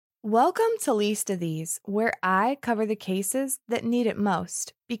Welcome to Least of These, where I cover the cases that need it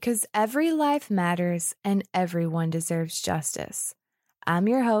most, because every life matters and everyone deserves justice. I'm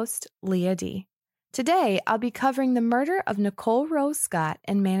your host, Leah D. Today, I'll be covering the murder of Nicole Rose Scott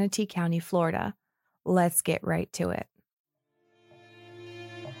in Manatee County, Florida. Let's get right to it.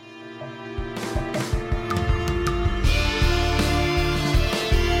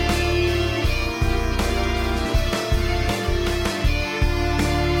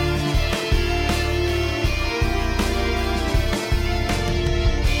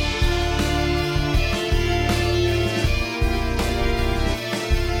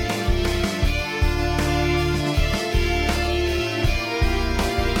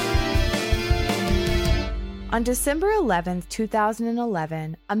 On December 11,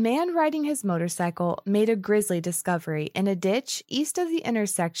 2011, a man riding his motorcycle made a grisly discovery in a ditch east of the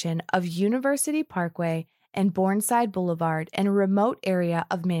intersection of University Parkway and Bourneside Boulevard in a remote area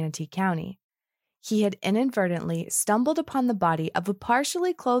of Manatee County. He had inadvertently stumbled upon the body of a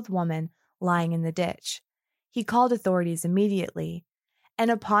partially clothed woman lying in the ditch. He called authorities immediately,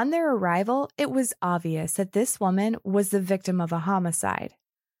 and upon their arrival, it was obvious that this woman was the victim of a homicide.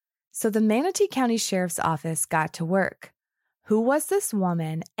 So the Manatee County Sheriff's Office got to work. Who was this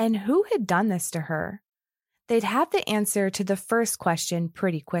woman and who had done this to her? They'd have the answer to the first question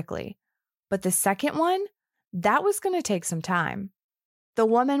pretty quickly. But the second one? That was going to take some time. The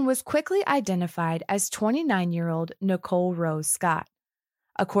woman was quickly identified as 29-year-old Nicole Rose Scott.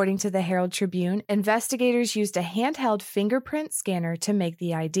 According to the Herald Tribune, investigators used a handheld fingerprint scanner to make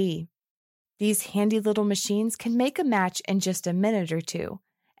the ID. These handy little machines can make a match in just a minute or two.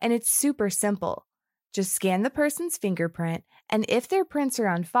 And it's super simple. Just scan the person's fingerprint, and if their prints are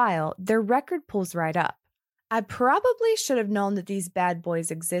on file, their record pulls right up. I probably should have known that these bad boys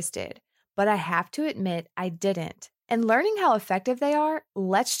existed, but I have to admit I didn't. And learning how effective they are,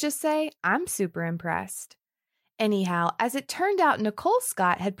 let's just say I'm super impressed. Anyhow, as it turned out, Nicole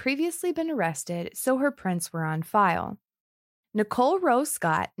Scott had previously been arrested, so her prints were on file. Nicole Rose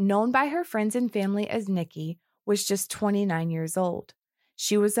Scott, known by her friends and family as Nikki, was just 29 years old.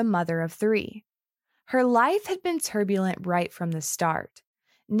 She was a mother of 3. Her life had been turbulent right from the start.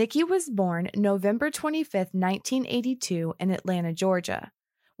 Nikki was born November 25, 1982 in Atlanta, Georgia.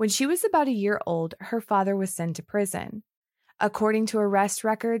 When she was about a year old, her father was sent to prison. According to arrest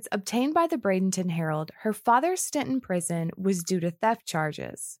records obtained by the Bradenton Herald, her father's stint in prison was due to theft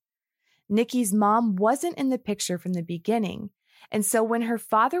charges. Nikki's mom wasn't in the picture from the beginning, and so when her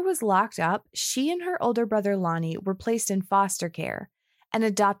father was locked up, she and her older brother Lonnie were placed in foster care and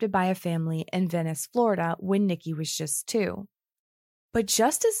adopted by a family in Venice, Florida, when Nikki was just 2. But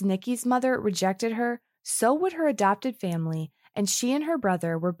just as Nikki's mother rejected her, so would her adopted family, and she and her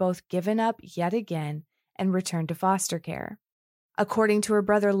brother were both given up yet again and returned to foster care. According to her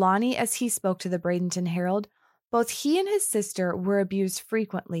brother Lonnie, as he spoke to the Bradenton Herald, both he and his sister were abused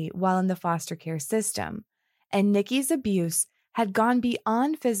frequently while in the foster care system, and Nikki's abuse had gone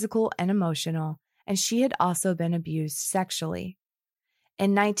beyond physical and emotional, and she had also been abused sexually.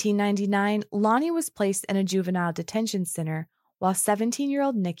 In 1999, Lonnie was placed in a juvenile detention center while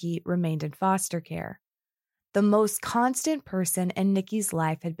 17-year-old Nikki remained in foster care. The most constant person in Nikki's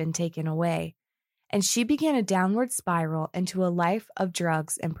life had been taken away, and she began a downward spiral into a life of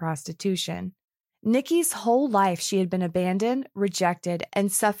drugs and prostitution. Nikki's whole life she had been abandoned, rejected,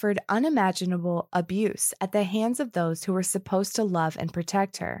 and suffered unimaginable abuse at the hands of those who were supposed to love and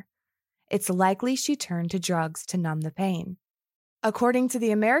protect her. It's likely she turned to drugs to numb the pain. According to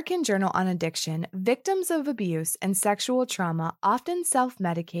the American Journal on Addiction, victims of abuse and sexual trauma often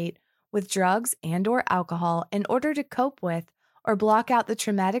self-medicate with drugs and/or alcohol in order to cope with or block out the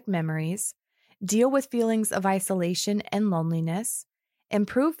traumatic memories, deal with feelings of isolation and loneliness,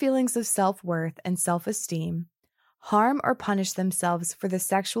 improve feelings of self-worth and self-esteem, harm or punish themselves for the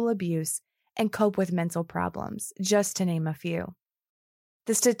sexual abuse, and cope with mental problems, just to name a few.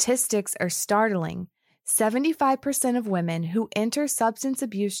 The statistics are startling. 75% of women who enter substance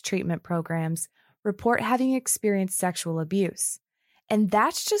abuse treatment programs report having experienced sexual abuse, and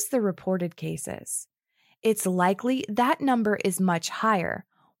that's just the reported cases. It's likely that number is much higher,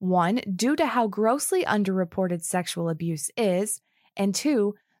 1, due to how grossly underreported sexual abuse is, and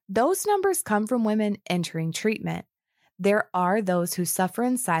 2, those numbers come from women entering treatment. There are those who suffer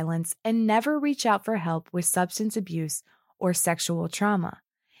in silence and never reach out for help with substance abuse or sexual trauma.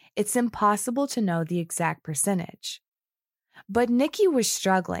 It's impossible to know the exact percentage. But Nikki was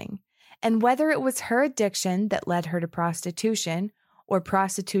struggling, and whether it was her addiction that led her to prostitution or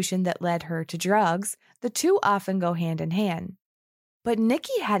prostitution that led her to drugs, the two often go hand in hand. But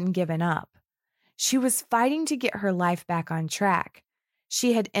Nikki hadn't given up. She was fighting to get her life back on track.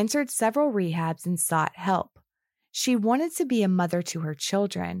 She had entered several rehabs and sought help. She wanted to be a mother to her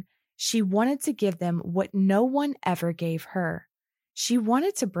children. She wanted to give them what no one ever gave her. She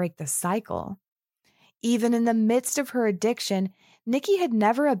wanted to break the cycle. Even in the midst of her addiction, Nikki had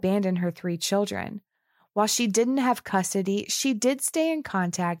never abandoned her 3 children. While she didn't have custody, she did stay in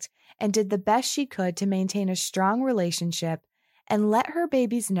contact and did the best she could to maintain a strong relationship and let her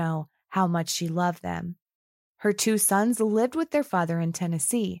babies know how much she loved them. Her 2 sons lived with their father in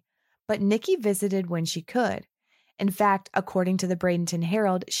Tennessee, but Nikki visited when she could. In fact, according to the Bradenton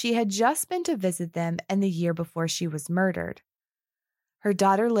Herald, she had just been to visit them in the year before she was murdered. Her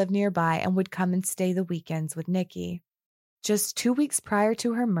daughter lived nearby and would come and stay the weekends with Nikki. Just 2 weeks prior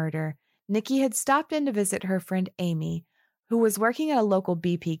to her murder, Nikki had stopped in to visit her friend Amy, who was working at a local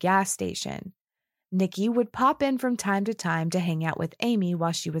BP gas station. Nikki would pop in from time to time to hang out with Amy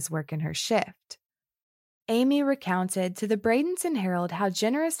while she was working her shift. Amy recounted to the Bradenton Herald how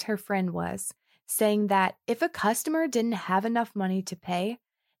generous her friend was, saying that if a customer didn't have enough money to pay,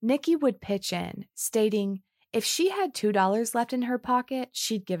 Nikki would pitch in, stating if she had $2 left in her pocket,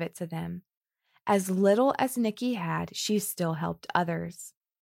 she'd give it to them. As little as Nikki had, she still helped others.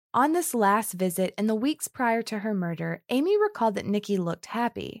 On this last visit in the weeks prior to her murder, Amy recalled that Nikki looked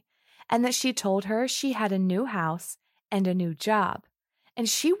happy and that she told her she had a new house and a new job, and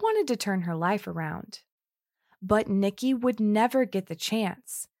she wanted to turn her life around. But Nikki would never get the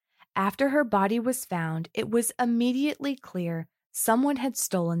chance. After her body was found, it was immediately clear someone had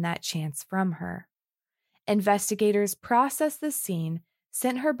stolen that chance from her. Investigators processed the scene,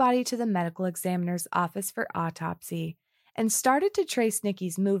 sent her body to the medical examiner's office for autopsy, and started to trace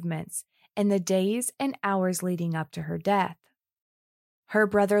Nikki's movements in the days and hours leading up to her death. Her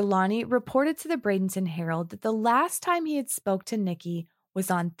brother Lonnie reported to the Bradenton Herald that the last time he had spoke to Nikki was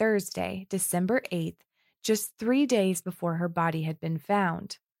on Thursday, December 8th, just 3 days before her body had been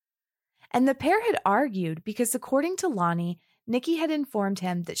found. And the pair had argued because, according to Lonnie, Nikki had informed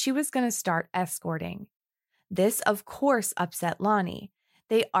him that she was going to start escorting. This, of course, upset Lonnie.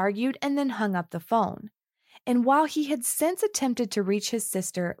 They argued and then hung up the phone. And while he had since attempted to reach his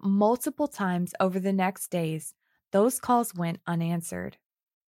sister multiple times over the next days, those calls went unanswered.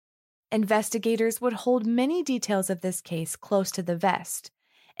 Investigators would hold many details of this case close to the vest,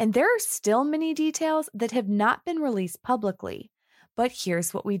 and there are still many details that have not been released publicly, but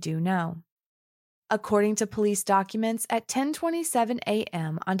here's what we do know. According to police documents, at 10:27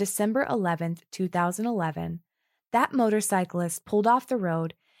 a.m. on December 11, 2011, that motorcyclist pulled off the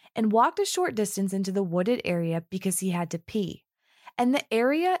road and walked a short distance into the wooded area because he had to pee, and the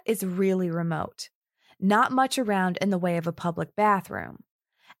area is really remote. Not much around in the way of a public bathroom.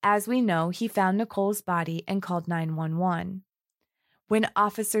 As we know, he found Nicole's body and called 911. When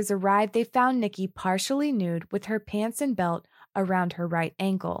officers arrived, they found Nikki partially nude with her pants and belt around her right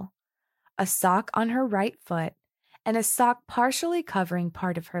ankle, a sock on her right foot, and a sock partially covering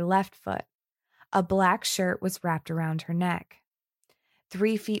part of her left foot. A black shirt was wrapped around her neck.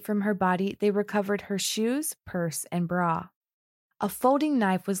 3 feet from her body, they recovered her shoes, purse, and bra. A folding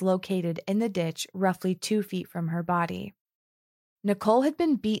knife was located in the ditch roughly 2 feet from her body. Nicole had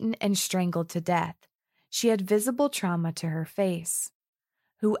been beaten and strangled to death. She had visible trauma to her face.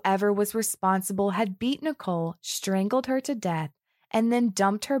 Whoever was responsible had beat Nicole, strangled her to death, and then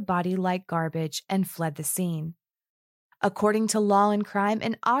dumped her body like garbage and fled the scene. According to Law and Crime,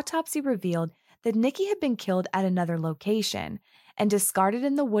 an autopsy revealed that Nikki had been killed at another location and discarded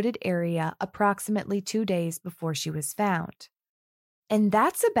in the wooded area approximately 2 days before she was found. And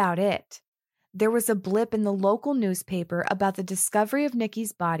that's about it. There was a blip in the local newspaper about the discovery of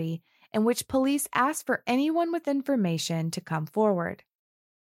Nikki's body, in which police asked for anyone with information to come forward.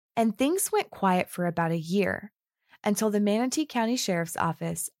 And things went quiet for about a year, until the Manatee County Sheriff's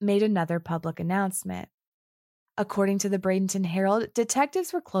Office made another public announcement. According to the Bradenton Herald,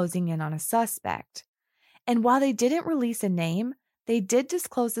 detectives were closing in on a suspect. And while they didn't release a name, they did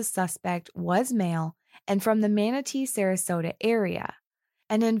disclose the suspect was male and from the Manatee, Sarasota area,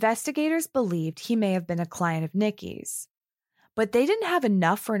 and investigators believed he may have been a client of Nikki's. But they didn't have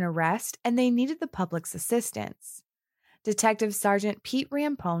enough for an arrest, and they needed the public's assistance. Detective Sergeant Pete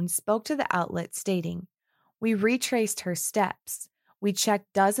Rampone spoke to the outlet stating, "We retraced her steps. We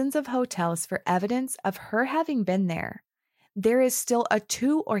checked dozens of hotels for evidence of her having been there. There is still a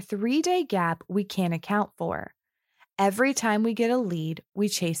 2 or 3 day gap we can't account for. Every time we get a lead, we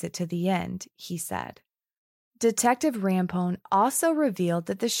chase it to the end," he said. Detective Rampone also revealed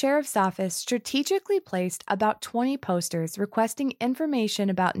that the sheriff's office strategically placed about 20 posters requesting information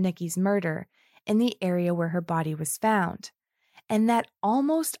about Nikki's murder in the area where her body was found, and that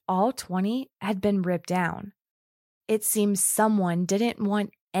almost all 20 had been ripped down. It seems someone didn't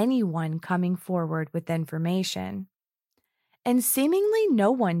want anyone coming forward with information. And seemingly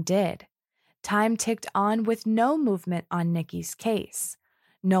no one did. Time ticked on with no movement on Nikki's case.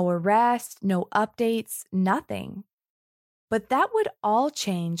 No arrest, no updates, nothing. But that would all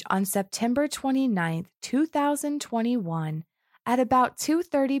change on September 29th, 2021, at about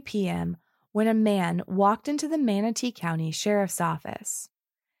 2:30 p.m. when a man walked into the Manatee County Sheriff's Office.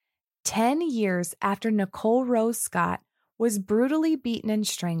 10 years after Nicole Rose Scott was brutally beaten and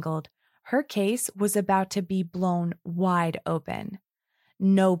strangled, her case was about to be blown wide open.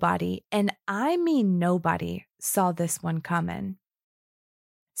 Nobody, and I mean nobody, saw this one coming.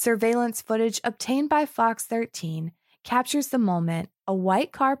 Surveillance footage obtained by Fox 13 captures the moment a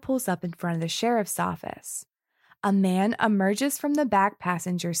white car pulls up in front of the sheriff's office. A man emerges from the back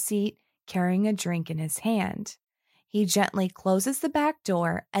passenger seat carrying a drink in his hand. He gently closes the back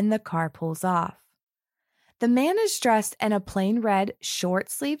door and the car pulls off. The man is dressed in a plain red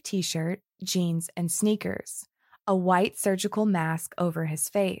short-sleeved t-shirt, jeans, and sneakers, a white surgical mask over his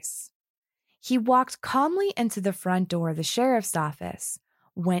face. He walked calmly into the front door of the sheriff's office,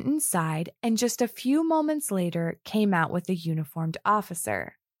 went inside, and just a few moments later came out with a uniformed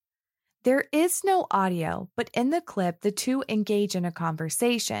officer. There is no audio, but in the clip, the two engage in a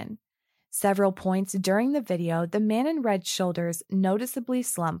conversation. Several points during the video, the man in red's shoulders noticeably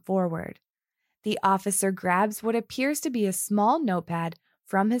slump forward. The officer grabs what appears to be a small notepad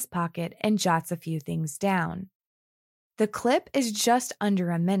from his pocket and jots a few things down. The clip is just under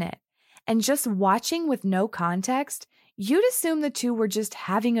a minute, and just watching with no context, you'd assume the two were just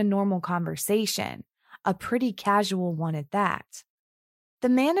having a normal conversation, a pretty casual one at that. The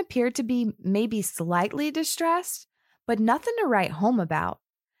man appeared to be maybe slightly distressed, but nothing to write home about.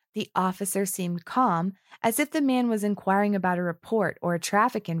 The officer seemed calm, as if the man was inquiring about a report or a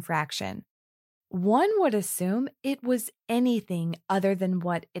traffic infraction. One would assume it was anything other than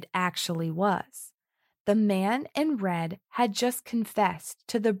what it actually was. The man in red had just confessed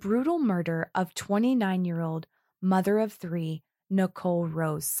to the brutal murder of 29-year-old mother of three, Nicole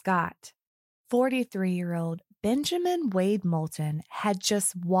Rose Scott. 43-year-old Benjamin Wade Moulton had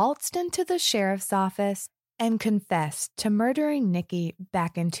just waltzed into the sheriff's office and confessed to murdering Nikki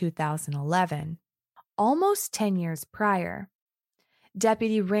back in 2011, almost 10 years prior.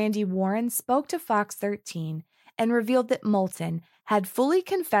 Deputy Randy Warren spoke to Fox 13 and revealed that Moulton had fully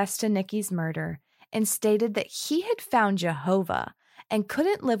confessed to Nikki's murder and stated that he had found Jehovah and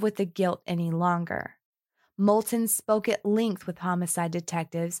couldn't live with the guilt any longer. Moulton spoke at length with homicide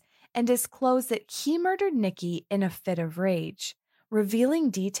detectives and disclosed that he murdered Nikki in a fit of rage,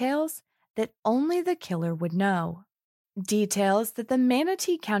 revealing details that only the killer would know. Details that the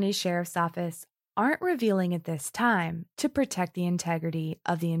Manatee County Sheriff's Office aren't revealing at this time to protect the integrity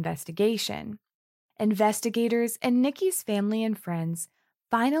of the investigation. Investigators and Nikki's family and friends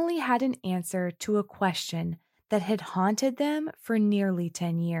finally had an answer to a question that had haunted them for nearly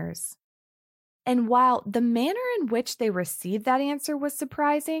 10 years. And while the manner in which they received that answer was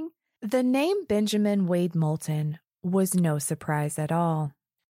surprising, the name Benjamin Wade Moulton was no surprise at all.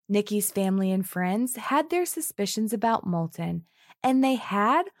 Nikki's family and friends had their suspicions about Moulton, and they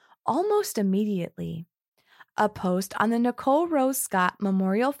had almost immediately. A post on the Nicole Rose Scott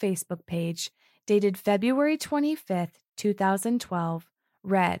Memorial Facebook page dated February 25th, 2012,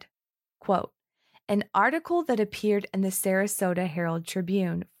 read, quote, "An article that appeared in the Sarasota Herald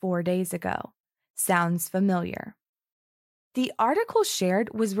Tribune 4 days ago. Sounds familiar." The article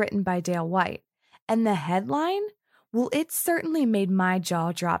shared was written by Dale White, and the headline, well, it certainly made my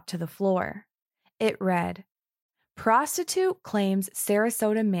jaw drop to the floor. It read, "Prostitute claims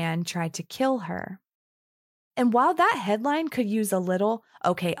Sarasota man tried to kill her." And while that headline could use a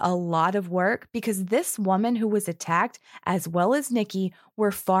lot of work, because this woman who was attacked, as well as Nikki,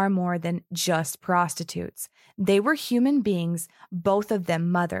 were far more than just prostitutes. They were human beings, both of them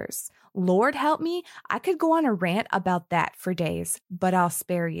mothers. Lord help me, I could go on a rant about that for days, but I'll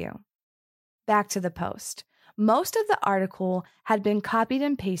spare you. Back to the post. Most of the article had been copied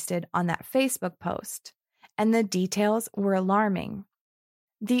and pasted on that Facebook post, and the details were alarming.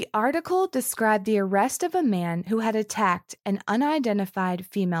 The article described the arrest of a man who had attacked an unidentified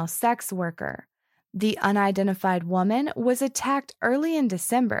female sex worker. The unidentified woman was attacked early in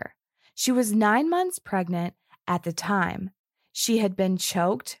December. She was 9 months pregnant at the time. She had been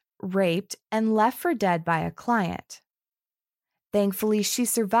choked, raped, and left for dead by a client. Thankfully, she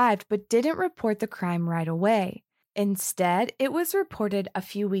survived but didn't report the crime right away. Instead, it was reported a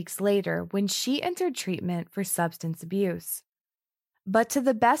few weeks later when she entered treatment for substance abuse. But to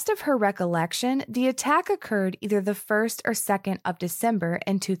the best of her recollection, the attack occurred either the 1st or 2nd of December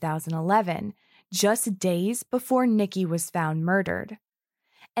in 2011, just days before Nikki was found murdered.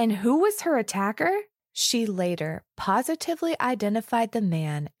 And who was her attacker? She later positively identified the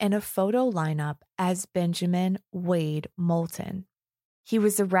man in a photo lineup as Benjamin Wade Moulton. He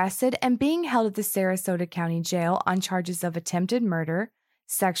was arrested and being held at the Sarasota County Jail on charges of attempted murder,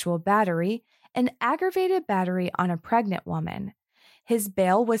 sexual battery, and aggravated battery on a pregnant woman. His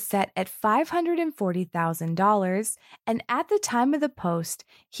bail was set at $540,000, and at the time of the post,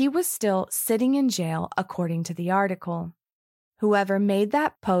 he was still sitting in jail, according to the article. Whoever made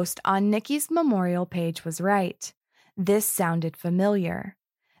that post on Nikki's memorial page was right. This sounded familiar.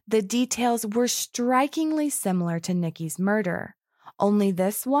 The details were strikingly similar to Nikki's murder, only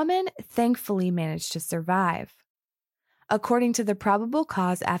this woman thankfully managed to survive. According to the probable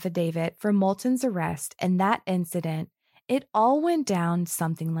cause affidavit for Moulton's arrest and that incident, it all went down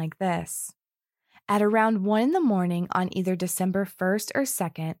something like this. At around 1 a.m. on either December 1st or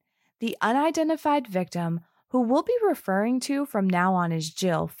 2nd, the unidentified victim, who we'll be referring to from now on as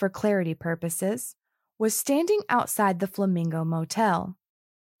Jill for clarity purposes, was standing outside the Flamingo Motel.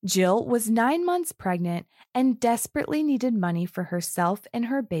 Jill was 9 months pregnant and desperately needed money for herself and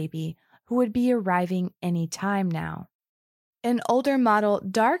her baby, who would be arriving any time now. An older model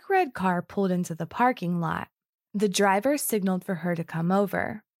dark red car pulled into the parking lot. The driver signaled for her to come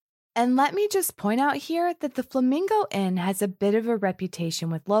over. And let me just point out here that the Flamingo Inn has a bit of a reputation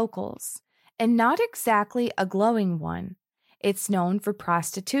with locals, and not exactly a glowing one. It's known for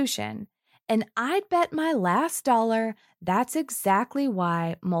prostitution, and I'd bet my last dollar that's exactly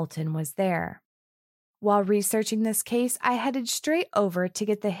why Moulton was there. While researching this case, I headed straight over to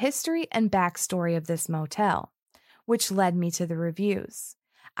get the history and backstory of this motel, which led me to the reviews.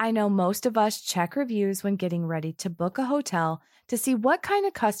 I know most of us check reviews when getting ready to book a hotel to see what kind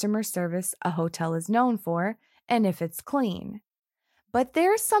of customer service a hotel is known for and if it's clean. But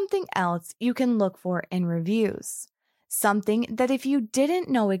there's something else you can look for in reviews. Something that if you didn't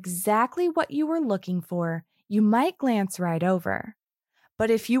know exactly what you were looking for, you might glance right over. But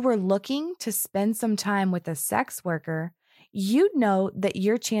if you were looking to spend some time with a sex worker, you'd know that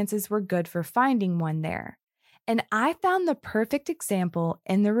your chances were good for finding one there. And I found the perfect example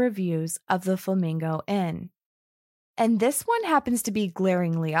in the reviews of the Flamingo Inn. And this one happens to be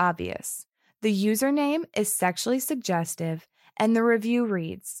glaringly obvious. The username is sexually suggestive, and the review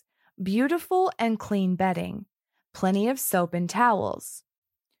reads, "Beautiful and clean bedding, plenty of soap and towels,"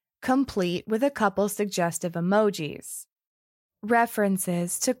 complete with a couple suggestive emojis.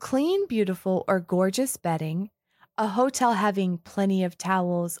 References to clean, beautiful, or gorgeous bedding, a hotel having plenty of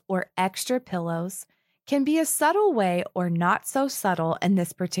towels or extra pillows, can be a subtle way, or not so subtle in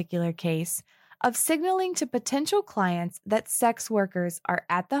this particular case, of signaling to potential clients that sex workers are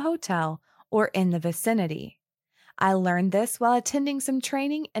at the hotel or in the vicinity. I learned this while attending some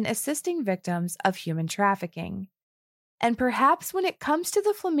training and assisting victims of human trafficking. And perhaps when it comes to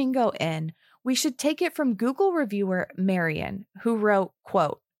the Flamingo Inn, we should take it from Google reviewer Marion, who wrote,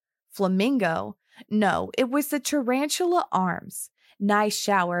 quote, "Flamingo? No, it was the Tarantula Arms. Nice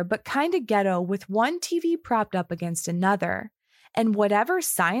shower, but kinda ghetto with one TV propped up against another. And whatever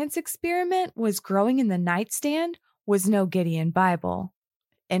science experiment was growing in the nightstand was no Gideon Bible."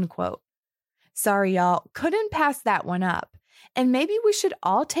 End quote. Sorry, y'all, couldn't pass that one up. And maybe we should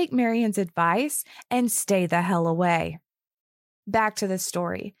all take Marion's advice and stay the hell away. Back to the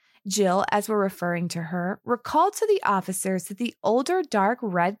story. Jill, as we're referring to her, recalled to the officers that the older dark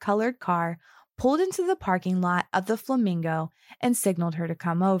red-colored car pulled into the parking lot of the Flamingo and signaled her to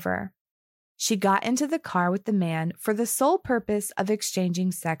come over. She got into the car with the man for the sole purpose of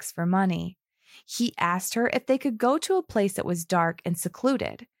exchanging sex for money. He asked her if they could go to a place that was dark and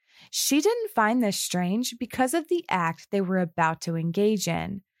secluded. She didn't find this strange because of the act they were about to engage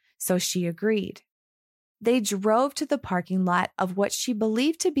in, so she agreed. They drove to the parking lot of what she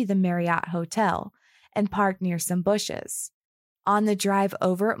believed to be the Marriott Hotel and parked near some bushes. On the drive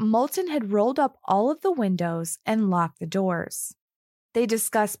over, Moulton had rolled up all of the windows and locked the doors. They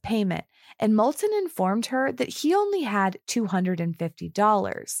discussed payment, and Moulton informed her that he only had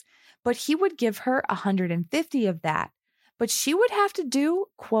 $250, but he would give her $150 of that, but she would have to do,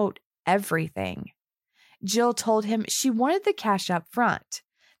 quote, everything. Jill told him she wanted the cash up front.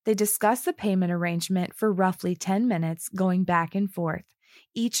 They discussed the payment arrangement for roughly 10 minutes, going back and forth,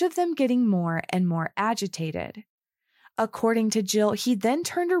 each of them getting more and more agitated. According to Jill, he then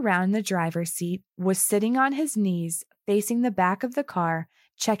turned around in the driver's seat, was sitting on his knees, facing the back of the car,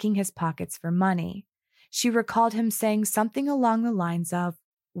 checking his pockets for money. She recalled him saying something along the lines of,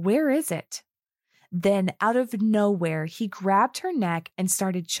 "Where is it?" Then, out of nowhere, he grabbed her neck and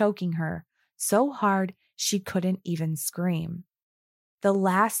started choking her so hard she couldn't even scream. The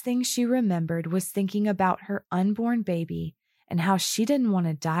last thing she remembered was thinking about her unborn baby and how she didn't want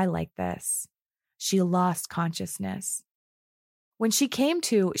to die like this. She lost consciousness. When she came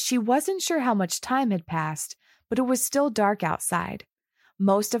to, she wasn't sure how much time had passed, but it was still dark outside.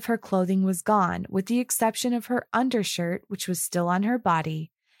 Most of her clothing was gone, with the exception of her undershirt, which was still on her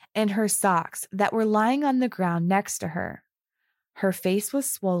body, and her socks that were lying on the ground next to her. Her face was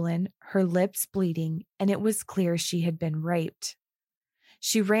swollen, her lips bleeding, and it was clear she had been raped.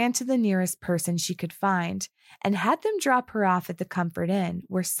 She ran to the nearest person she could find and had them drop her off at the Comfort Inn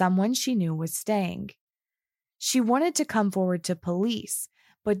where someone she knew was staying. She wanted to come forward to police,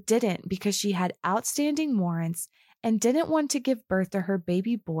 but didn't because she had outstanding warrants and didn't want to give birth to her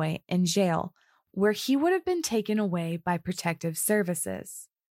baby boy in jail, where he would have been taken away by protective services.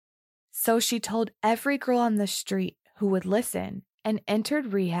 So she told every girl on the street who would listen and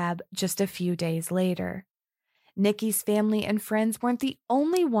entered rehab just a few days later. Nikki's family and friends weren't the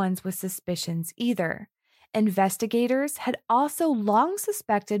only ones with suspicions either. Investigators had also long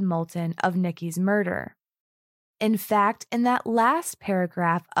suspected Moulton of Nikki's murder. In fact, in that last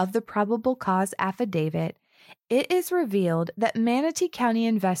paragraph of the probable cause affidavit, it is revealed that Manatee County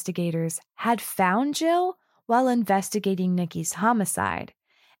investigators had found Jill while investigating Nikki's homicide.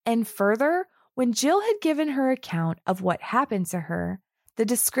 And further, when Jill had given her account of what happened to her, the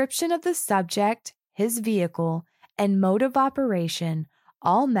description of the subject, his vehicle, and mode of operation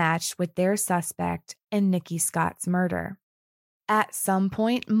all matched with their suspect in Nikki Scott's murder. At some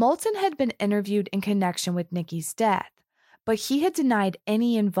point, Moulton had been interviewed in connection with Nikki's death, but he had denied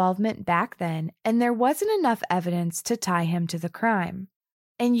any involvement back then, and there wasn't enough evidence to tie him to the crime.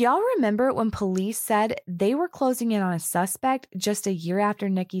 And y'all remember when police said they were closing in on a suspect just a year after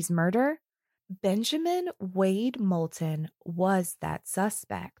Nikki's murder? Benjamin Wade Moulton was that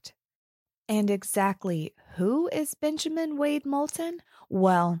suspect. And exactly who is Benjamin Wade Moulton?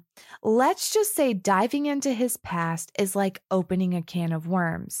 Well, let's just say diving into his past is like opening a can of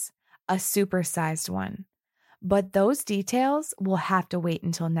worms, a supersized one. But those details will have to wait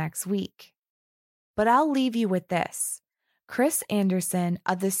until next week. But I'll leave you with this. Chris Anderson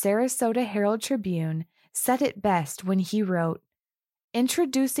of the Sarasota Herald-Tribune said it best when he wrote,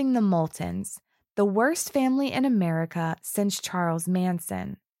 "Introducing the Moultons, the worst family in America since Charles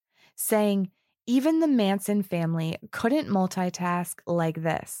Manson," saying, even the Manson family couldn't multitask like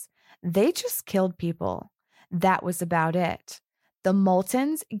this. They just killed people. That was about it. The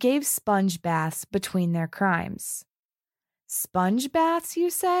Moultons gave sponge baths between their crimes. Sponge baths,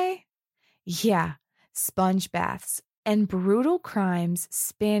 you say? Yeah, sponge baths and brutal crimes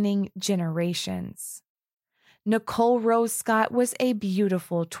spanning generations. Nicole Rose Scott was a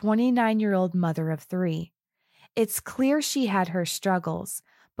beautiful 29-year-old mother of 3. It's clear she had her struggles,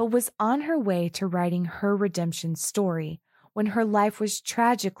 but was on her way to writing her redemption story when her life was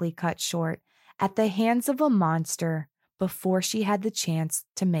tragically cut short at the hands of a monster before she had the chance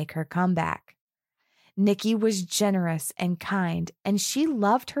to make her comeback. Nikki was generous and kind, and she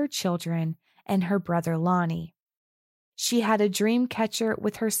loved her children and her brother Lonnie. She had a dream catcher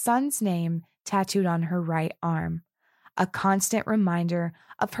with her son's name tattooed on her right arm, a constant reminder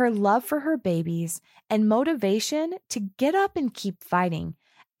of her love for her babies and motivation to get up and keep fighting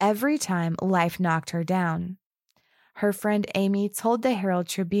every time life knocked her down. Her friend Amy told the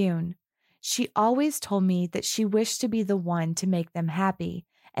Herald-Tribune, "She always told me that she wished to be the one to make them happy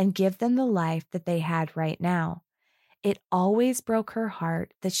and give them the life that they had right now. It always broke her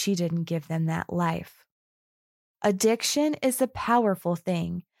heart that she didn't give them that life." Addiction is a powerful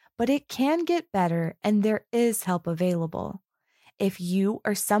thing, but it can get better and there is help available. If you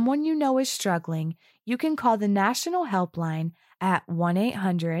or someone you know is struggling, you can call the National Helpline at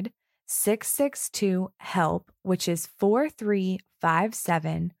 1-800-662-HELP, which is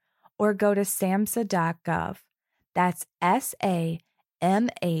 4357, or go to samhsa.gov. That's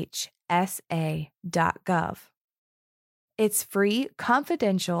SAMHSA.gov. It's free,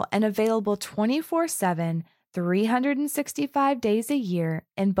 confidential, and available 24/7, 365 days a year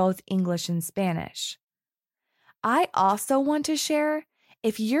in both English and Spanish. I also want to share,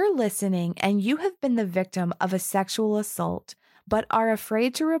 if you're listening and you have been the victim of a sexual assault but are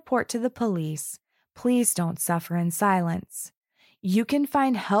afraid to report to the police, please don't suffer in silence. You can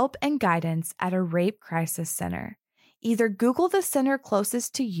find help and guidance at a rape crisis center. Either Google the center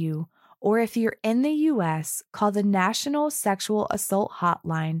closest to you, or if you're in the U.S., call the National Sexual Assault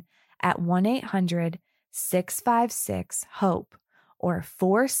Hotline at 1-800-656-HOPE or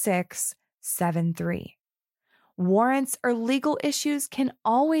 4673. Warrants or legal issues can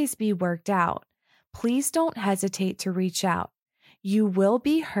always be worked out. Please don't hesitate to reach out. You will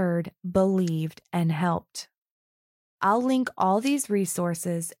be heard, believed, and helped. I'll link all these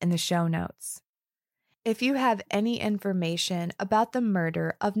resources in the show notes. If you have any information about the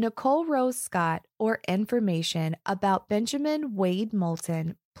murder of Nicole Rose Scott or information about Benjamin Wade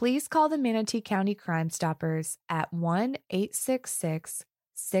Moulton, please call the Manatee County Crime Stoppers at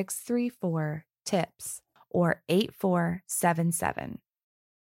 1-866-634-TIPS or 8477.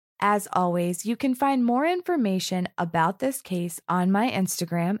 As always, you can find more information about this case on my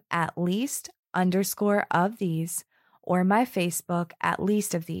Instagram at least_of_these or my Facebook at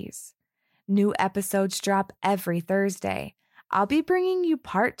least of these. New episodes drop every Thursday. I'll be bringing you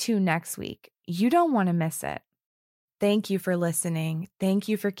part 2 next week. You don't want to miss it. Thank you for listening. Thank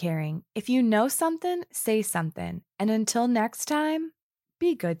you for caring. If you know something, say something. And until next time,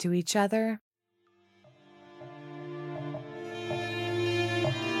 be good to each other.